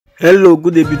Hello,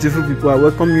 good day, beautiful people. I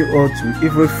welcome you all to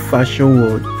every fashion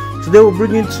world. Today, we're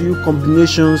bringing to you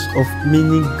combinations of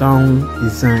mini gown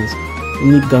designs,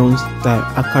 mini gown style,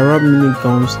 Ankara mini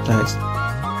gown styles.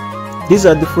 These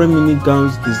are different mini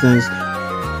gowns designs.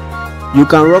 You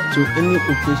can rock to any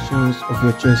occasions of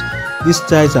your choice. These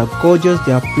styles are gorgeous.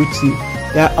 They are pretty.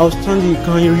 They are outstanding. You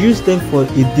can use them for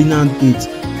a dinner date.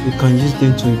 You can use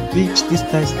them to a beach. These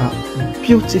styles are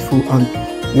beautiful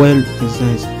and well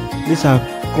designed. These are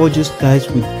gorgeous styles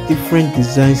with different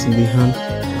designs in the hand.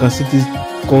 You can see this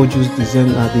gorgeous design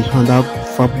at the hand, how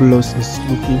fabulous it's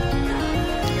looking.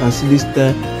 You can see this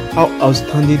style, how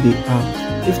outstanding they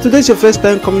are. If today's your first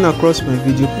time coming across my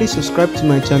video, please subscribe to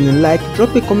my channel, like,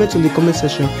 drop a comment in the comment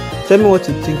section, tell me what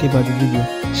you think about the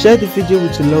video, share the video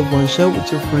with your loved ones, share with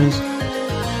your friends,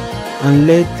 and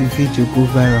let the video go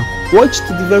viral. Watch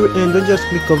to the very end, don't just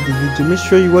click off the video, make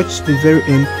sure you watch to the very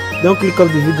end. Don't click off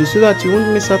the video so that you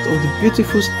won't miss out on the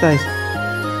beautiful styles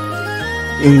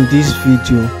in this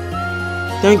video.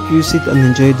 Thank you, sit and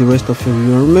enjoy the rest of your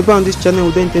video. Remember, on this channel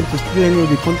we don't intend to steal any of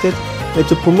the content, but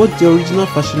to promote the original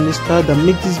fashionista that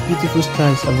make these beautiful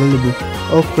styles available.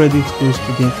 All credit goes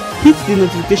to them. Hit the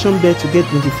notification bell to get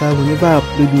notified whenever I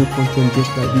upload new content just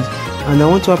like this. And I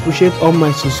want to appreciate all my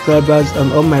subscribers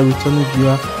and all my returning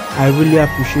viewers. I really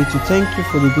appreciate you. Thank you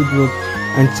for the good work.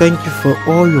 And thank you for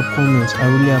all your comments. I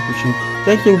really appreciate it.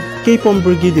 Thank you. Keep on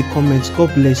bringing the comments.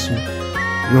 God bless you.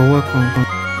 You're welcome.